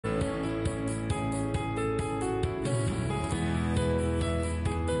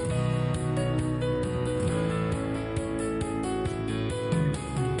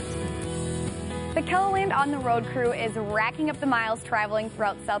KELOLAND On the Road crew is racking up the miles traveling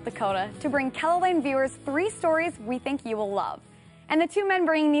throughout South Dakota to bring KELOLAND viewers 3 stories we think you will love. And the 2 men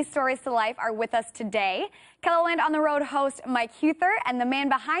bringing these stories to life are with us today. KELOLAND On the Road host Mike Huether and the man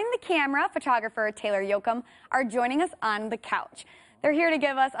behind the camera, photographer Taylor Yoakum, are joining us on the couch. They're here to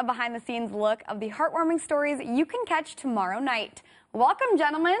give us a behind-the-scenes look of the heartwarming stories you can catch tomorrow night. Welcome,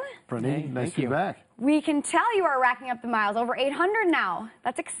 gentlemen. Brittany, nice to be back. We can tell you are racking up the miles, over 800 now.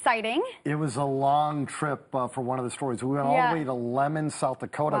 That's exciting. It was a long trip for one of the stories. We went all the way to Lemon, South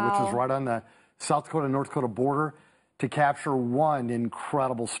Dakota, which is right on the South Dakota-North Dakota border, to capture one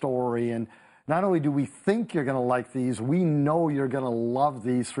incredible story. And not only do we think you're going to like these, we know you're going to love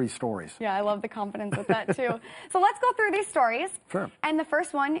these 3 stories. Yeah, I love the confidence with that, too. So let's go through these stories. Sure. And the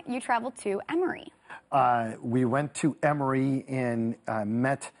first one, you traveled to Emory. We went to Emory and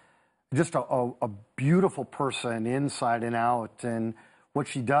met just a beautiful person inside and out. And what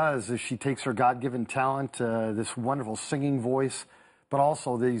she does is she takes her God-given talent, this wonderful singing voice, but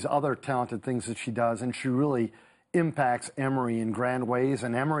also these other talented things that she does, and she really impacts Emory in grand ways,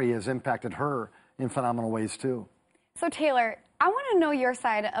 and Emory has impacted her in phenomenal ways too. So Taylor, I want to know your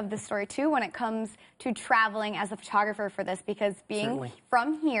side of the story too when it comes to traveling as a photographer for this, because being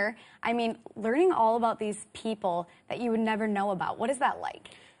from here, I mean, learning all about these people that you would never know about, what is that like?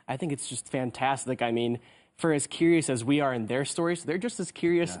 I think it's just fantastic. I mean, for as curious as we are in their stories, they're just as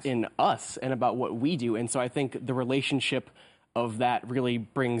curious in us and about what we do. And so I think the relationship of that really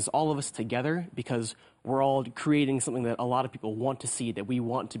brings all of us together, because we're all creating something that a lot of people want to see, that we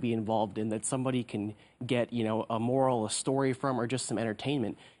want to be involved in, that somebody can get, you know, a moral, a story from, or just some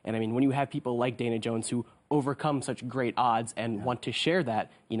entertainment. And I mean, when you have people like Dana Jones who overcome such great odds and want to share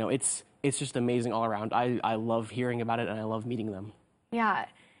that, you know, it's just amazing all around. I love hearing about it, and I love meeting them. Yeah,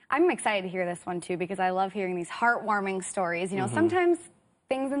 I'm excited to hear this one too, because I love hearing these heartwarming stories. You know, sometimes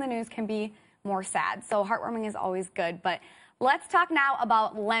things in the news can be more sad, so heartwarming is always good. But let's talk now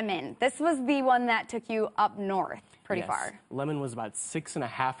about Lemon. This was the one that took you up north pretty far. Lemon was about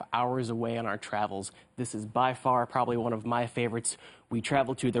 6.5 hours away on our travels. This is by far probably one of my favorites. We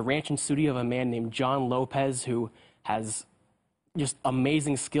traveled to the ranch and studio of a man named John Lopez, who has just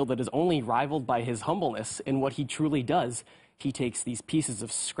amazing skill that is only rivaled by his humbleness in what he truly does. He takes these pieces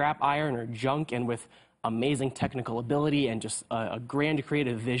of scrap iron or junk, and with amazing technical ability and just a grand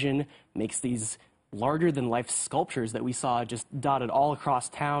creative vision, makes these larger-than-life sculptures that we saw just dotted all across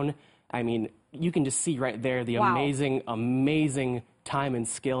town. I mean, you can just see right there the amazing, amazing time and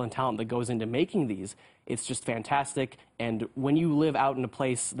skill and talent that goes into making these. It's just fantastic. And when you live out in a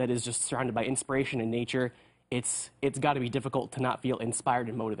place that is just surrounded by inspiration and nature, it's got to be difficult to not feel inspired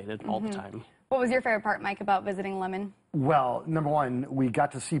and motivated all the time. What was your favorite part, Mike, about visiting Lemon? Well, number one, we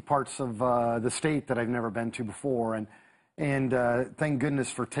got to see parts of the state that I've never been to before, and thank goodness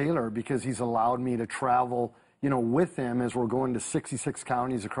for Taylor, because he's allowed me to travel, you know, with him as we're going to 66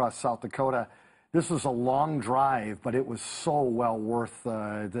 counties across South Dakota. This was a long drive, but it was so well worth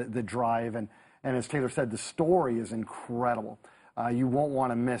the drive. And as Taylor said, the story is incredible. You won't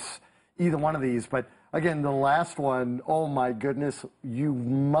want to miss either one of these. But again, the last one, oh my goodness, you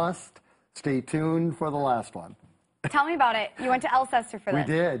must stay tuned for the last one. Tell me about it. You went to Elcester for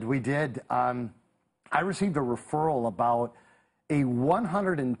this. We did. I received a referral about a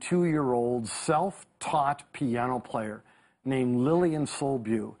 102-year-old self-taught piano player named Lillian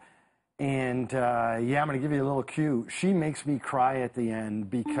Solbew. And yeah, I'm going to give you a little cue. She makes me cry at the end,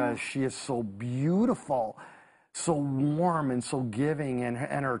 because she is so beautiful, so warm, and so giving, and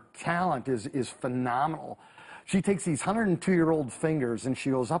her talent is phenomenal. She takes these 102-year-old fingers and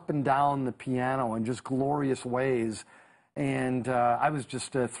she goes up and down the piano in just glorious ways. And I was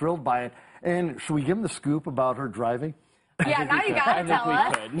just thrilled by it. And should we give them the scoop about her driving? Yeah, now you got to tell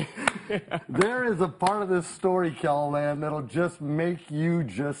us. There is a part of this story, KELOLAND, that'll just make you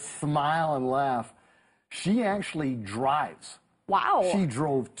just smile and laugh. She actually drives. Wow. She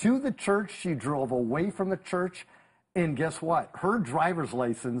drove to the church. She drove away from the church. And guess what? Her driver's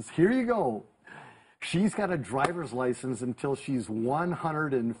license, here you go. She's got a driver's license until she's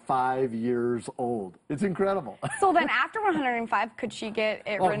 105 years old. It's incredible. So then after 105, could she get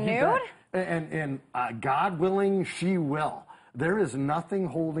it renewed? And God willing, she will. There is nothing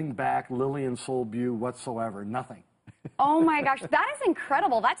holding back Lillian Solbew whatsoever. Nothing. Oh my gosh, that is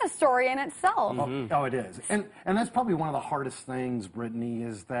incredible. That's a story in itself. Oh, it is. And that's probably one of the hardest things, Brittany,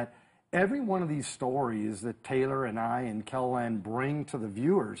 is that every one of these stories that Taylor and I and KELOLAND bring to the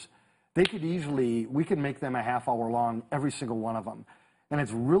viewers, we could make them a half-hour long, every single one of them. And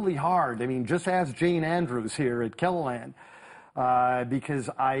it's really hard. I mean, just ask Jane Andrews here at KELOLAND, because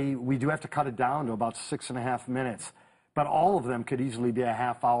we do have to cut it down to about 6.5 minutes. but all of them could easily be a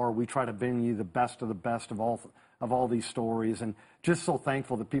half hour. We try to bring you the best of all these stories, and just so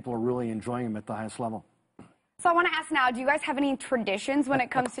thankful that people are really enjoying them at the highest level. So I want to ask now, do you guys have any traditions when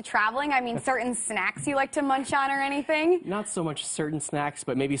it comes to traveling? I mean, certain snacks you like to munch on or anything? Not so much certain snacks,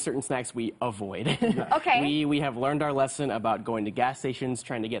 but maybe certain snacks we avoid. Okay. We have learned our lesson about going to gas stations,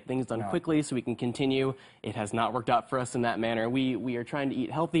 trying to get things done quickly so we can continue. It has not worked out for us in that manner. We are trying to eat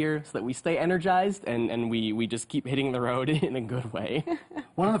healthier so that we stay energized, and we just keep hitting the road in a good way.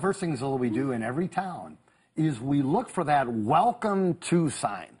 One of the first things that we do in every town is we look for that welcome to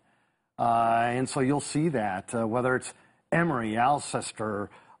sign. And so you'll see that, whether it's Emory, Alcester,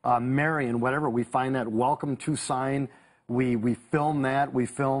 Marion, whatever, we find that welcome to sign. We film that. We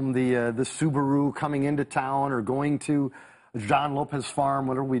film the Subaru coming into town or going to John Lopez Farm,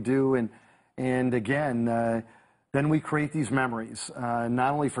 whatever we do. And again, then we create these memories,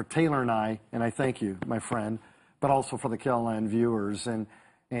 not only for Taylor and I thank you, my friend, but also for the KELOLAND viewers. And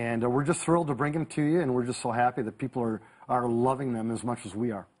we're just thrilled to bring them to you, and we're just so happy that people are loving them as much as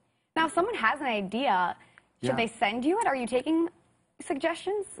we are. Now, if someone has an idea, should they send you it? Are you taking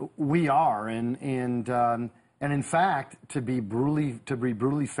suggestions? We are, and in fact, to be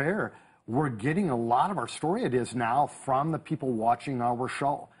brutally fair, we're getting a lot of our story ideas now from the people watching our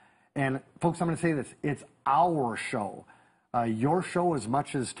show. And folks, I'm going to say this: it's our show, your show as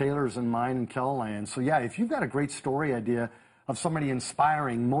much as Taylor's and mine and KELOLAND. So yeah, if you've got a great story idea of somebody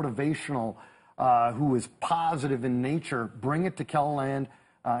inspiring, motivational, who is positive in nature, bring it to KELOLAND.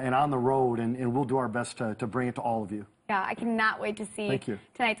 And on the road, and we'll do our best to bring it to all of you. Yeah, I cannot wait to see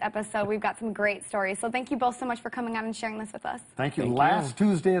tonight's episode. We've got some great stories. So thank you both so much for coming on and sharing this with us. Thank you. Last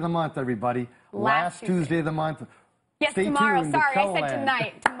Tuesday of the month, everybody. Last Tuesday of the month. Yes, Stay tomorrow. tuned Sorry, to I said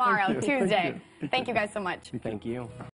tonight. Tomorrow, Tuesday. Thank you. Thank you guys so much. Thank you.